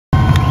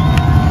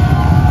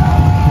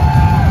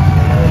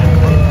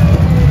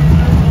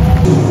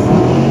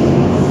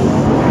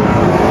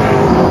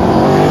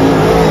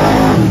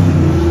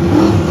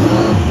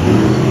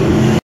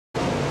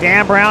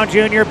Dan Brown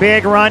Jr.,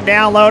 big run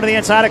down low to the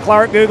inside of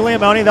Clark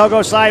Guglielmone. They'll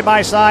go side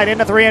by side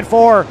into 3 and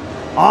 4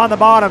 on the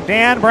bottom.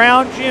 Dan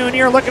Brown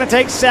Jr. looking to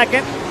take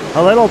second.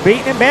 A little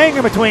beating and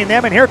banging between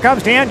them, and here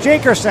comes Dan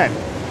Jenkerson.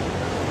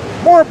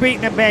 More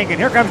beating and banging.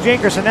 Here comes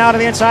Jenkerson now to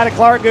the inside of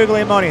Clark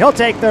Guglielmone. He'll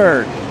take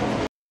third.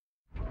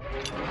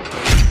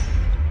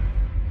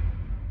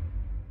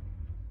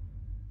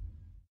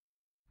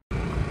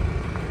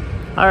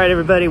 All right,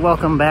 everybody,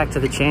 welcome back to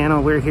the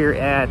channel. We're here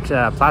at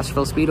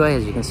Placerville Speedway,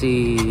 as you can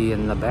see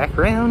in the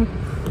background.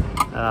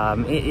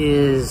 It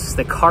is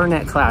the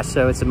Carnett class,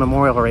 so it's a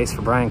memorial race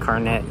for Brian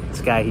Carnett.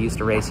 This guy, he used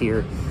to race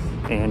here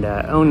and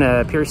owned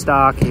a pure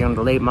stock. He owned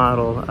a late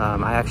model.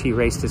 I actually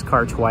raced his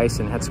car twice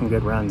and had some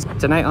good runs.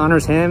 Tonight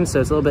honors him,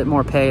 so it's a little bit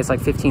more pay. It's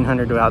like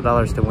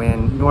 $1,500 to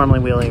win. Normally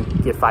we only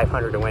get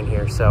 $500 to win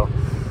here, so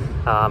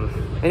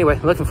anyway,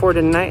 looking forward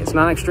to tonight. It's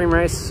not an extreme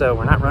race, so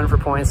we're not running for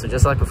points. So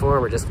just like before,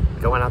 we're just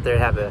going out there to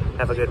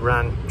have a good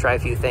run, try a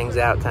few things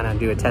out, kind of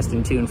do a test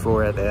and tune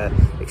for the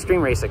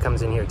extreme race that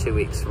comes in here 2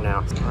 weeks from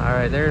now. All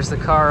right, there's the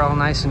car all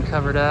nice and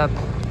covered up.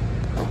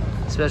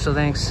 Special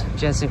thanks,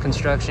 Jensen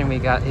Construction. We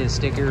got his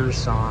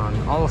stickers on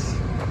all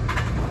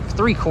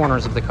 3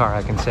 corners of the car,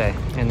 I can say.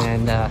 And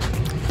then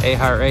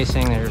A-Heart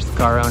Racing, there's the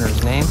car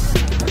owner's name.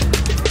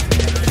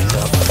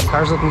 So,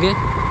 car's looking good.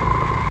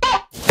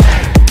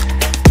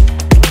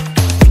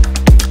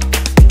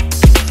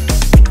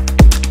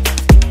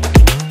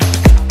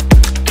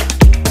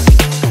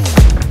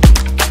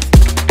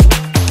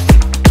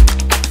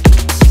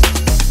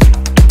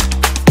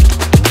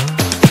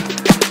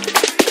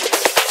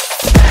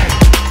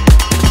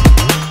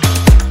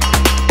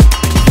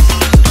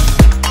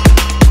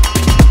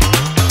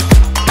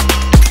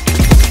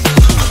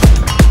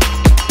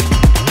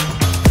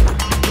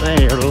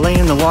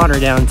 Water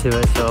down to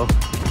it, so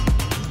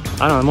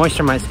I don't know, the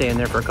moisture might stay in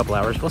there for a couple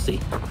hours. We'll see.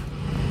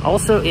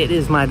 Also, it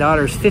is my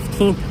daughter's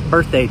 15th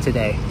birthday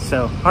today,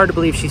 so hard to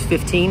believe she's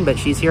 15, but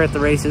she's here at the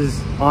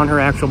races on her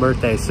actual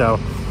birthday, so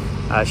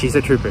she's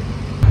a trooper.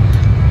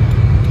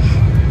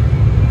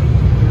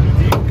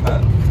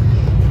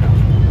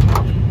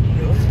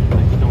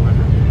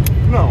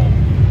 No,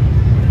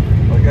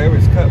 like I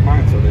always cut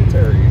mine so they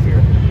tear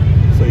easier,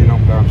 so you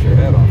don't bounce your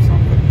head off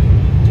something.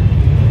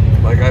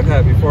 Like I've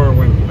had before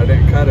when I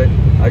didn't cut it,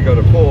 I go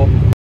to pull,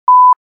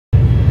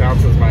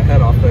 bounces my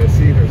head off the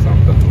seat or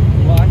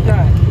something. Like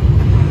that.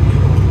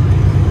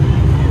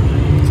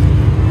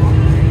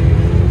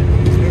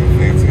 It's getting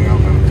fancy out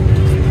there.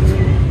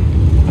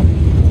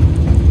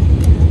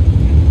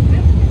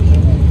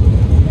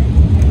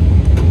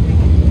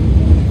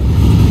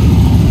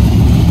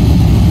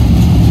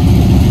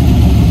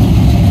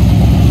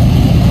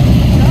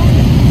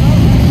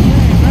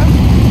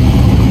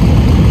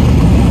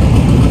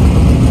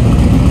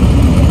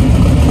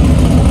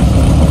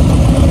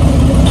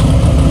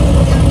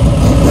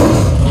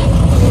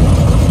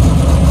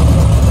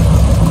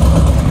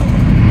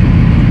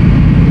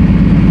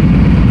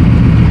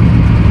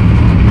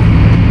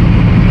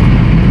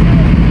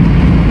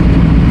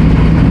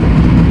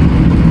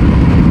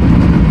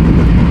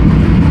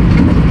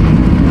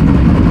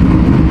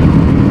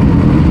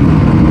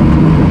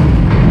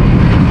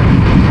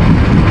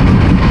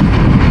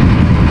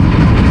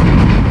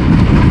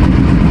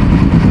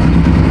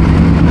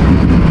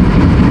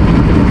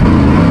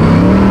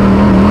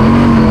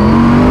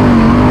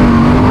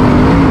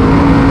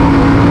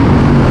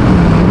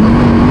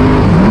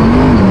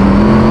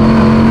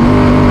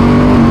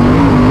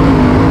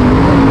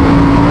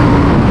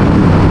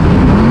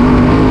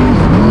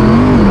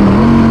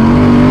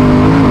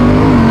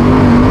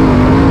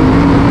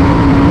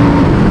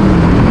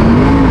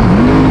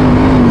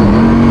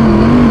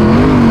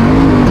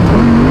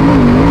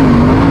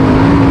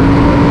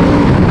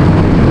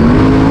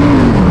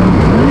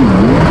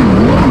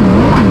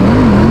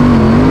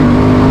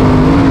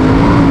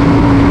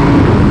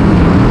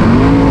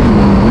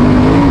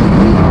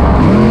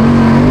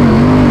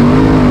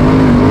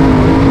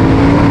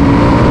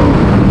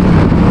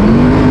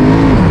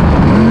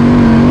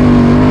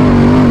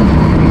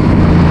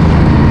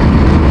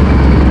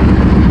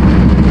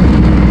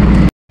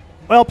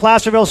 Well,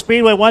 Placerville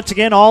Speedway, once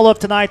again, all of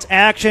tonight's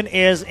action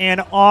is in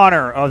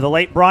honor of the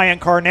late Brian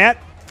Carnett.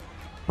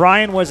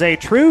 Brian was a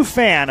true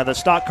fan of the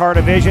stock car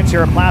divisions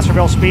here at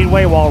Placerville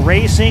Speedway while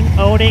racing,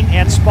 owning,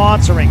 and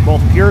sponsoring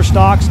both pure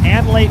stocks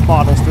and late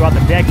models throughout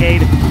the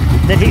decade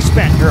that he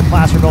spent here at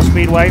Placerville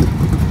Speedway.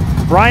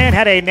 Brian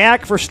had a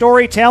knack for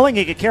storytelling.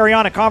 He could carry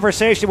on a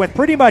conversation with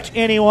pretty much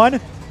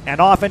anyone and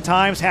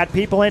oftentimes had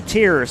people in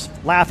tears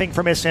laughing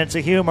from his sense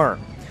of humor.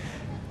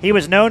 He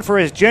was known for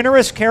his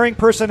generous, caring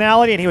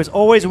personality, and he was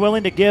always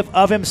willing to give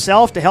of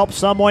himself to help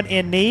someone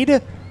in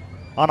need.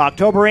 On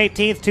October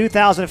 18,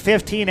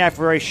 2015,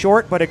 after a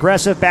short but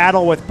aggressive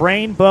battle with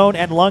brain, bone,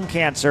 and lung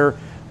cancer,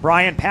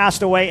 Brian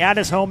passed away at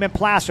his home in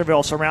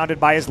Placerville, surrounded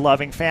by his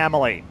loving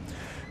family.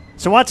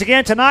 So once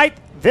again tonight,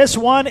 this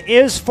one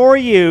is for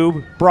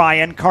you,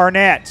 Brian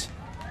Carnett.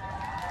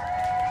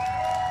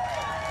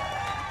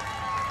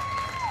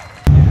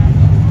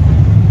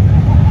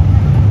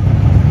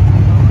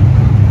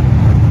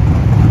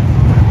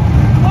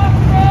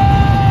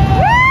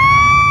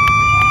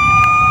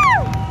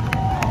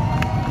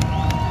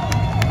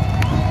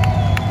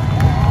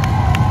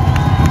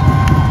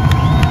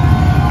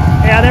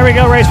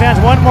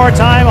 more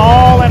time,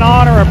 all in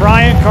honor of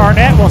Brian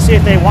Carnett. We'll see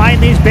if they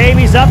wind these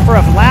babies up for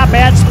a lap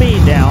at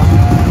speed down.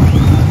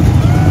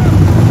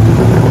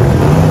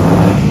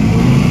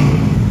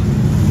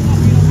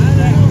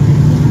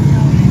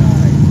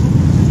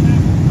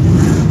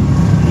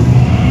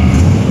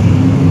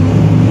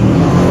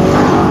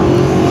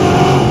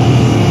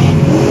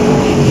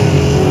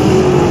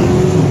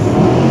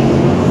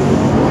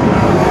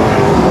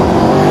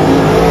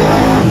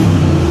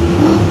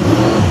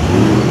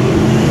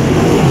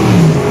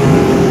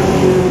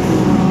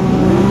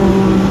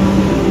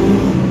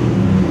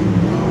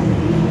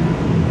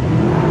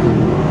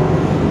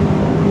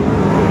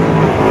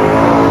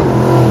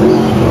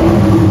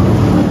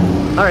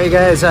 Alright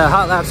guys,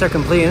 hot laps are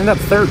complete. Ended up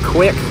third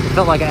quick.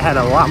 Felt like I had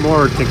a lot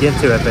more to give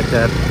to it, but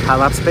hot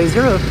laps pay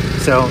 0.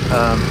 So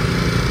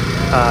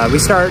we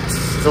start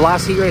the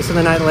last heat race of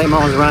the night, the late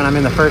models run. I'm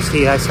in the first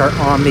heat. I start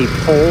on the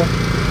pole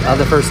of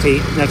the first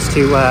heat next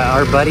to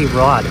our buddy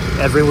Rod.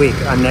 Every week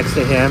I'm next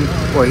to him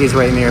or he's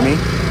right near me.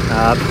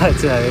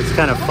 But it's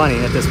kind of funny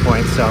at this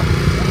point. So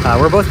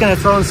we're both going to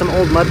throw in some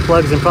old mud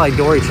plugs and probably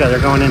door each other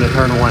going into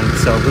turn 1.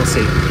 So we'll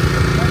see.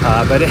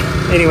 But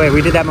anyway,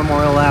 we did that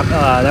memorial lap.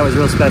 That was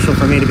real special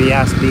for me to be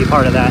asked to be a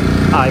part of that.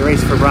 I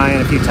raced for Brian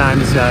a few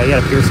times. He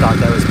had a pure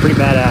stock that was pretty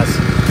badass.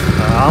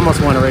 I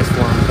almost won a race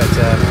for him, but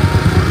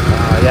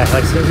yeah,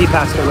 like I said, he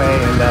passed away,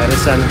 and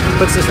his son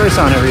puts this race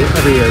on every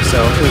year.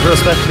 So it was real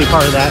special to be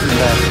part of that. And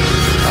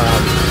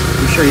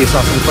I'm sure you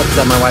saw some clips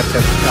that my wife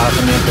took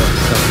from the intro.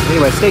 So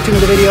anyway, stay tuned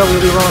to the video.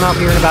 We'll be rolling off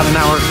here in about an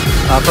hour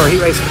for a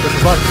heat race. Wish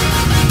us luck.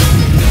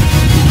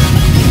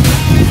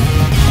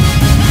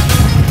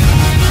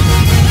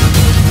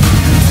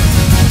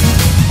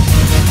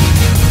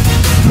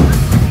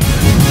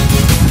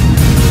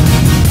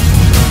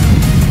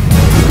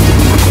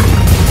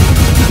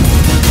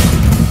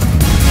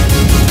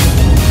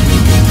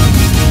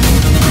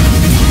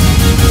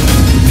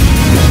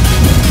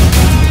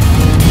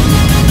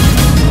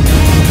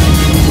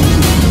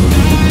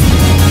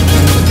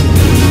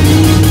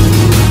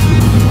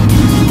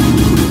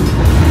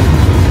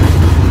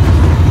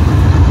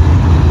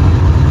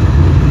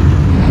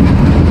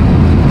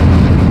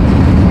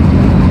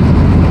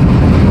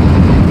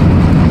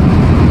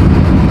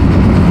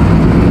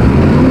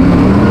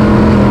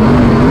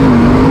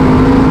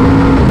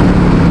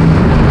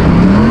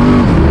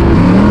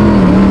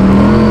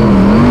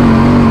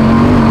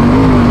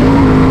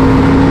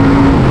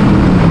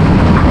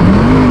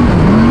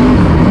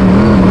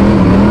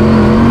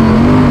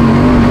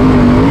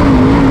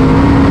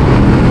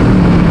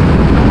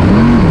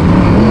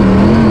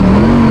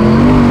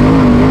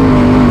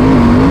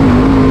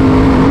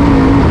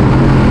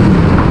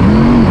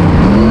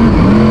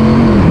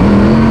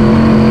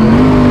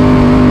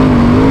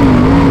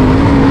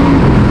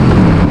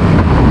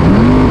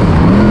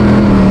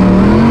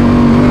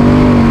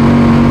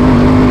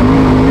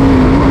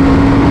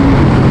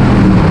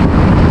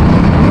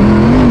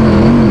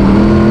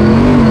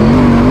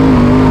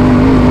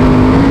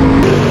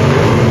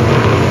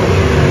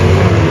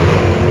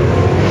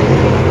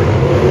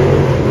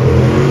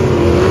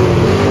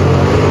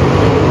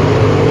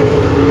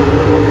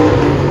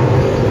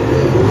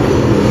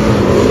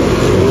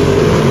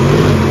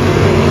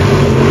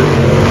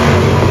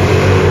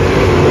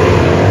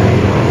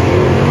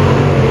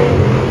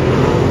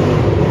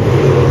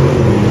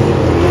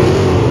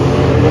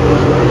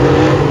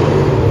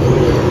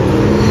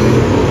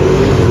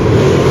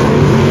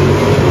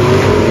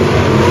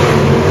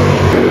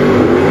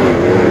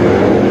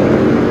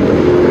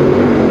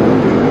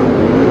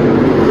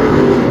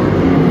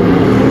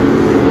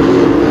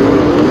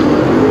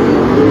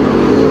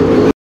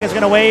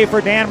 Away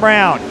for Dan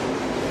Brown.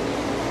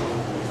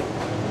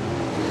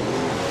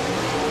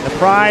 The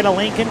pride of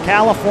Lincoln,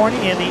 California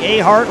in the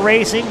A-Hart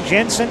Racing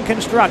Jensen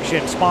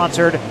Construction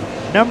sponsored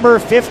number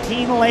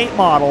 15 late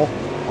model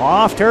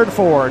off turn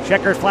 4.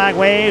 Checkered flag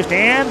waves.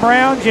 Dan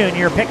Brown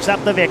Jr. picks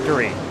up the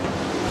victory.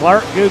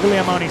 Clark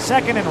Guglielmone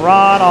second and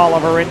Rod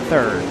Oliver in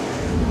third.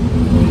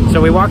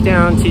 So we walked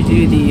down to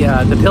do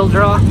the pill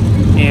draw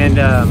and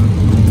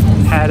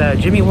had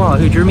Jimmy Wall,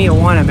 who drew me a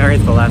 1 at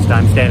Marysville last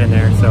time, standing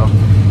there. So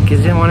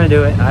kids didn't want to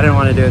do it. I didn't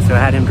want to do it, so I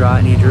had him draw it,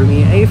 and he drew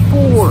me a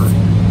 4.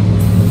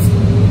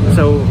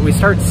 So we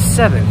start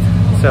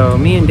 7th. So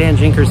me and Dan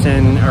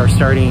Jinkerson are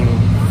starting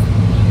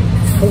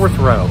 4th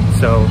row.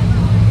 So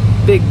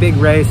big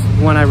race,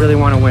 one I really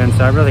want to win.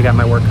 So I really got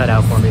my work cut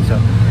out for me. So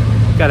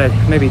got to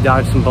maybe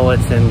dodge some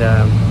bullets and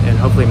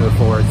hopefully move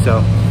forward.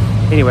 So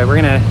anyway, we're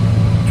gonna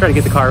try to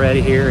get the car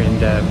ready here and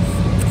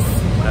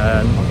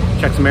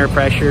check some air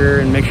pressure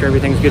and make sure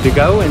everything's good to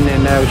go. And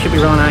then we should be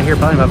rolling out here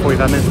probably in about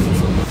 45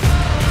 minutes.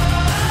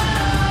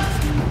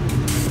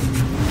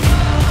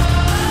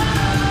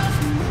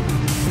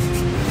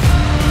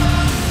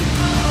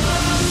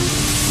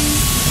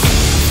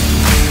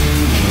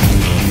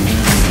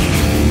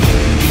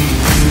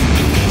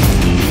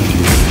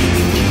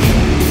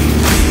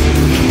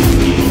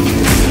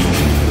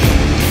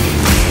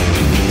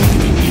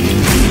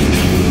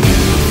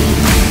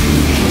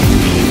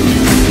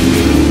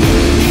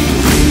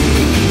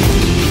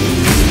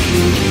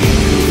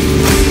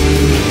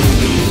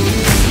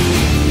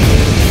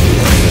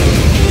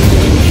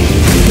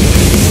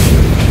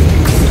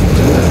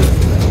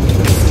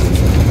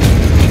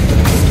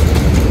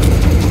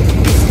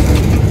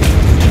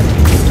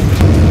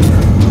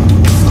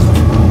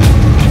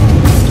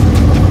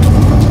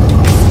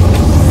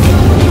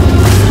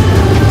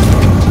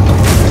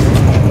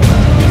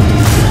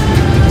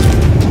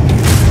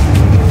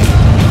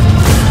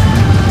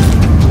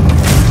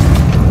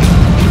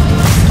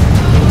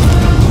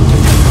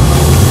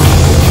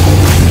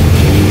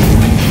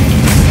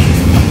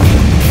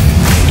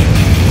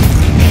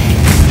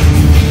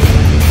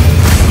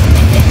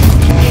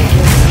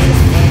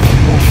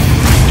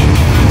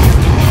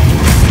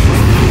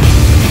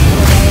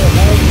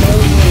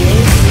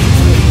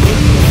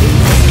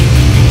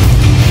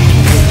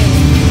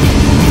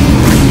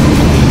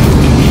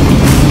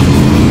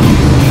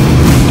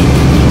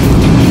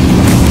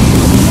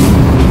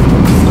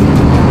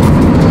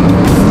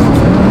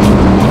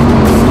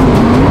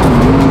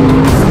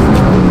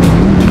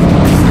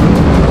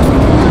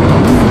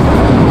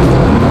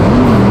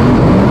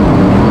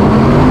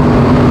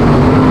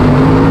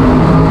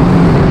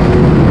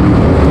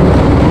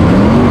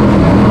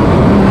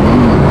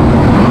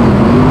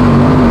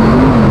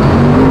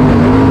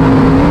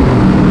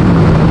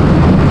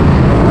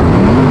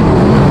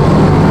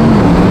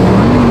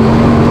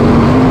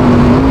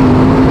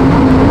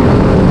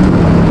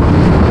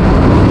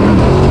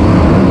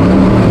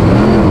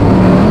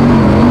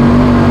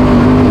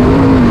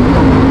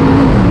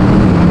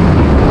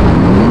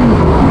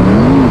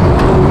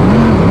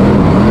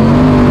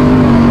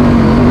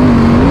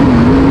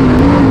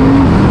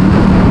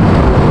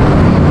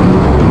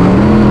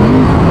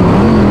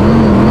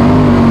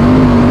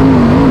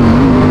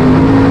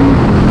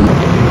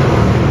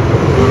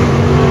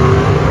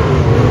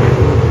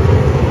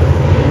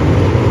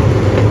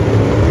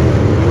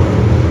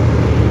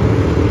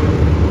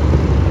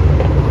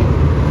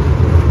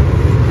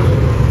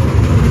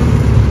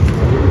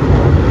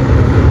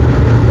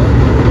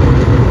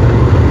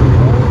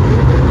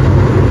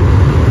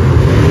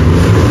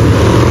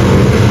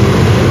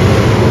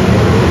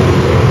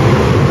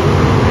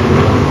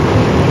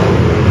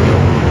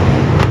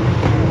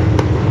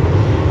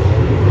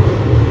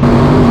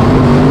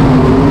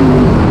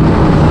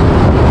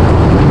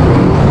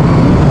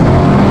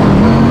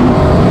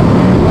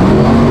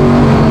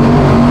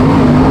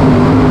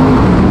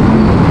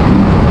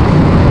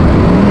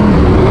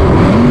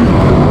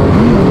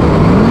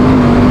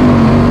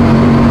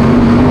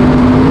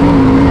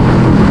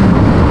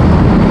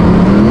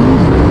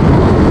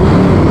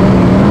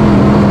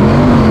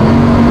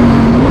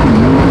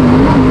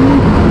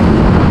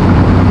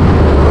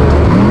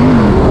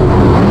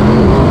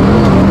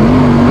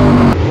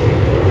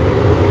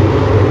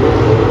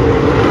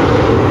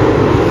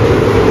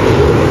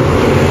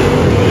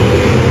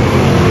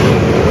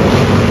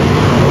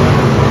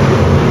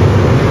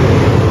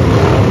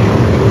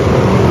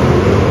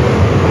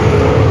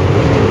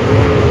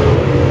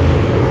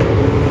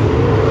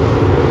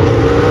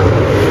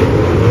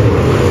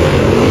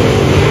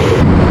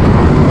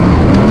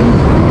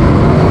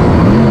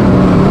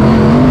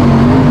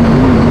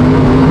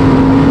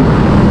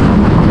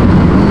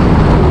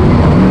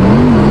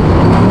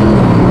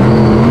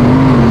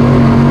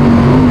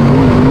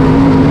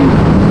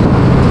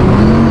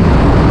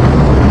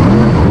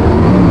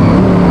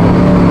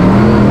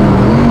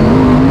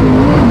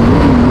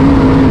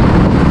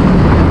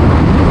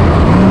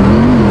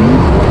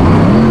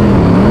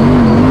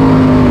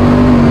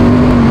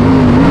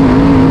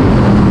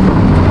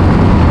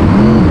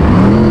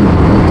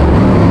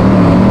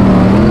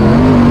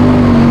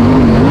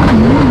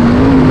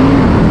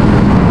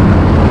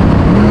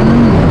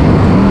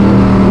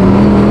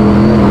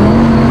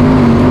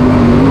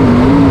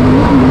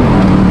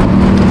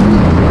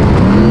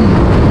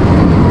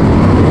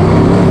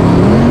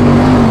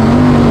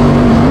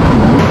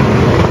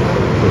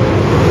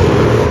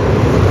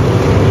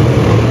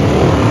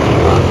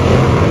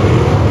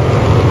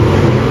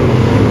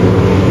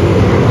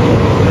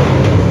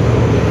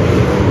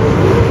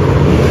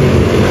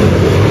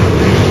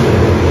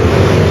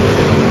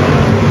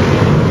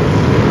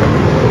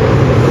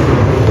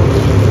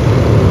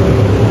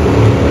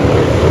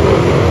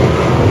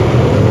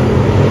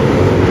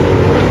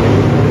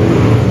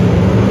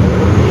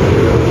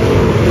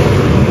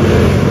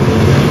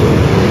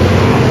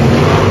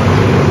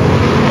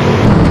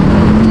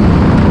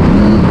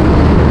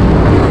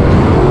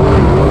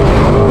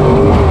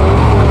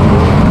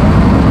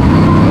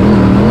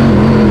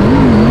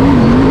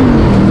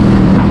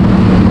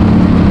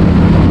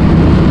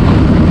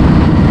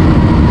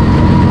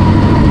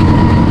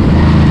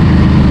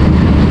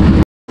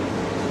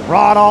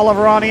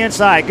 Oliver on the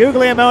inside.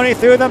 Guglielmone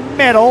through the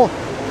middle.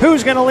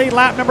 Who's going to lead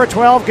lap number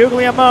 12?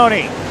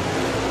 Guglielmone.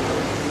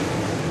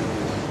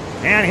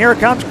 And here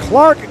comes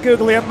Clark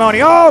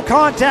Guglielmone. Oh,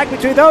 contact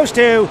between those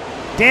two.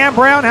 Dan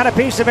Brown had a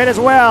piece of it as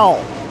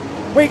well.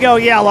 We go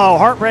yellow.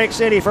 Heartbreak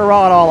City for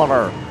Rod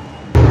Oliver.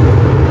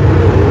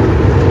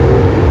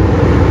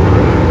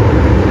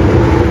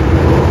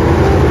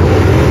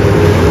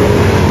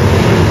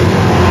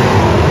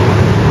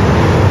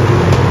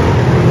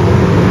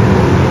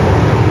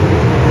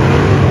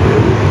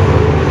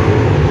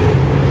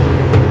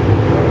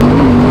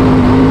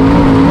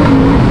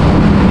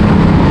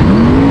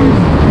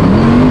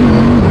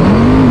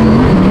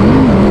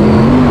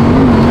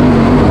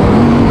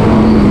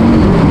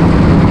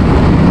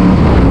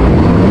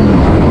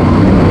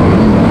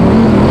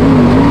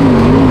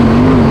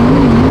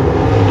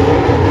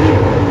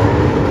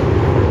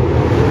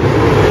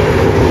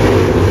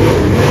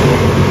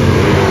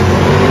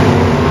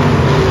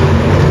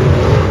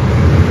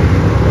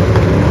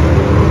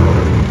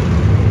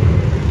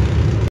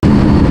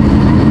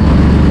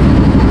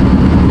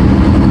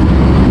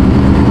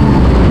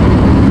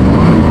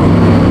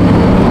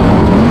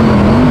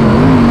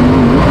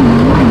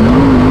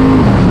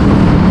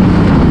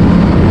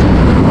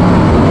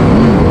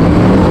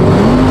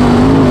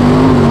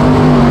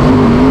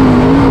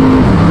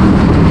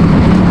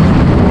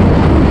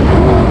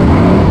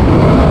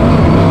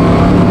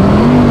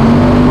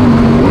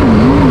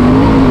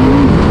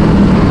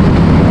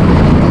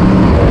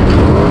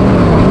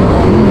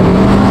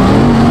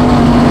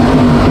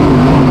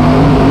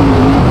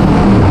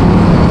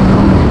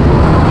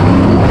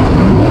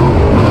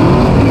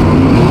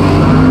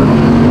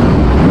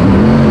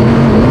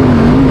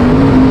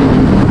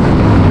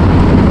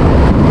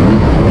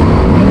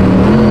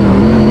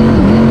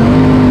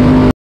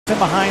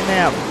 Behind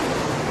them.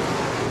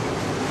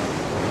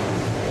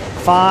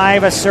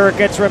 5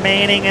 circuits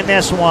remaining in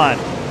this one.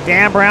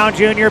 Dan Brown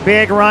Jr.,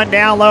 big run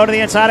down low to the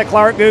inside of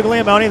Clark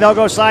Guglielmone. They'll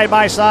go side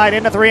by side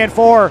into 3 and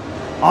 4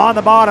 on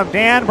the bottom.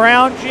 Dan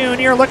Brown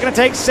Jr. looking to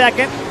take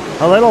second.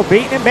 A little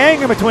beating and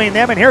banging between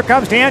them, and here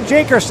comes Dan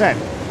Jinkerson.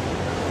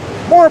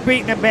 More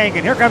beating and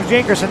banging. Here comes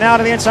Jinkerson now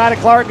to the inside of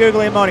Clark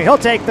Guglielmone. He'll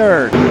take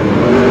third.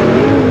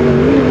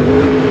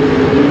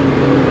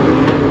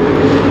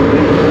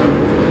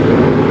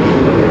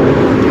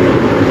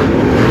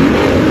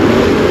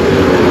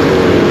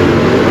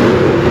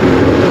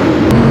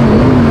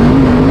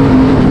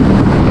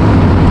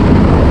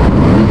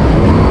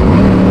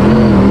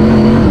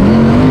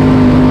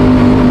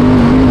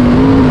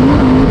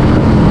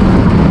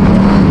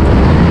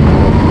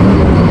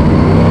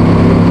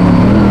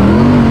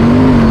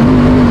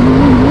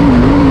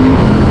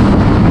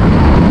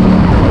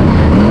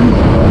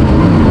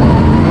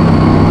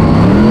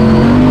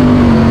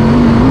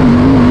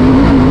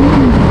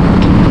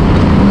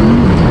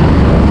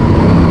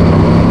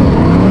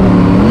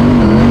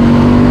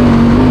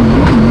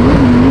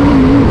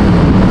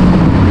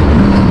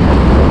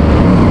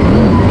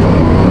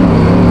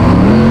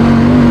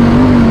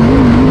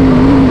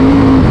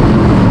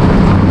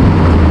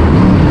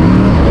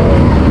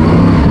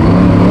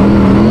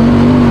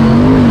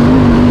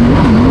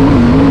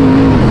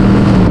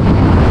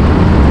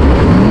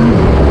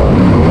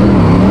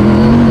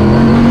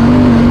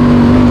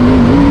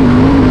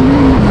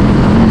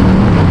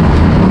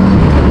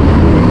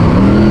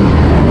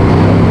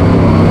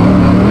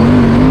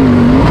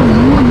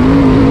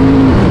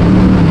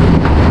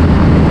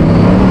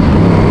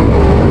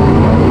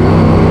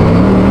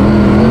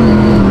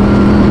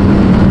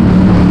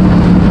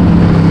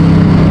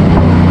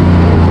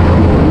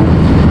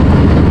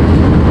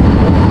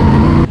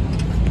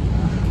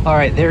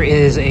 Alright, there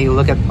is a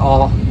look at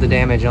all the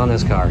damage on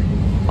this car.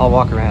 I'll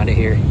walk around it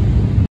here.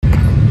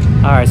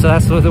 Alright, so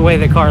that's the way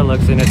the car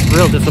looks, and it's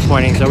real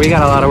disappointing. So we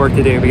got a lot of work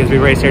to do because we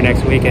race here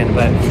next weekend,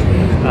 but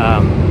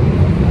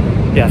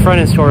yeah, front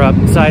end's tore up,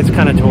 sides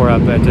kind of tore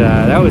up, but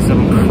that was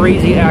some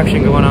crazy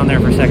action going on there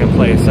for second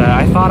place.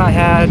 I thought I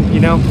had, you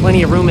know,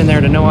 plenty of room in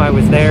there to know I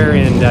was there,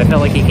 and I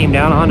felt like he came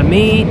down onto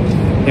me,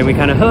 and we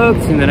kind of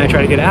hooked, and then I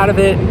tried to get out of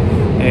it,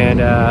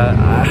 and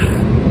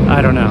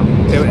I don't know.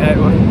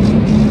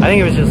 I think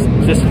it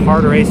was just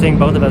hard racing.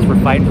 Both of us were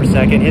fighting for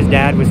second. His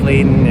dad was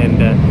leading,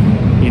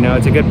 and you know,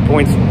 it's a good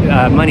points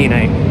money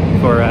night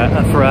for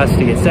us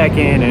to get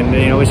second, and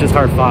you know, it was just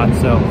hard fought.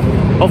 So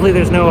hopefully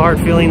there's no hard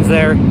feelings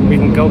there. We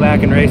can go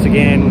back and race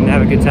again and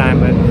have a good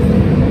time. But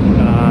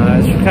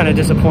it's kind of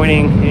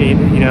disappointing,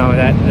 you know,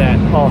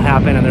 that all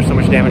happened and there's so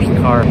much damage to the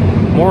car.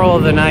 Moral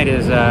of the night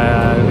is it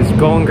was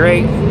going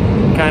great.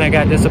 Kind of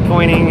got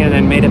disappointing, and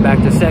then made it back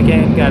to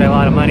second. Got a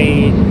lot of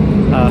money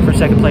for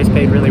second place,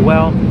 paid really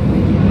well.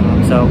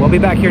 So we'll be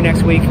back here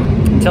next week.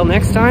 Until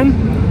next time,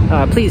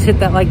 please hit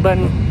that like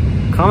button,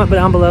 comment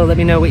down below, let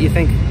me know what you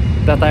think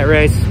about that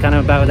race, kind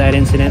of about that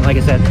incident. Like I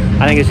said,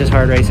 I think it's just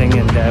hard racing,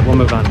 and we'll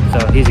move on.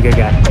 So he's a good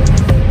guy.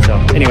 So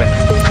anyway,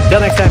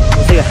 until next time,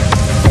 we'll see ya.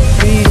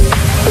 Peace.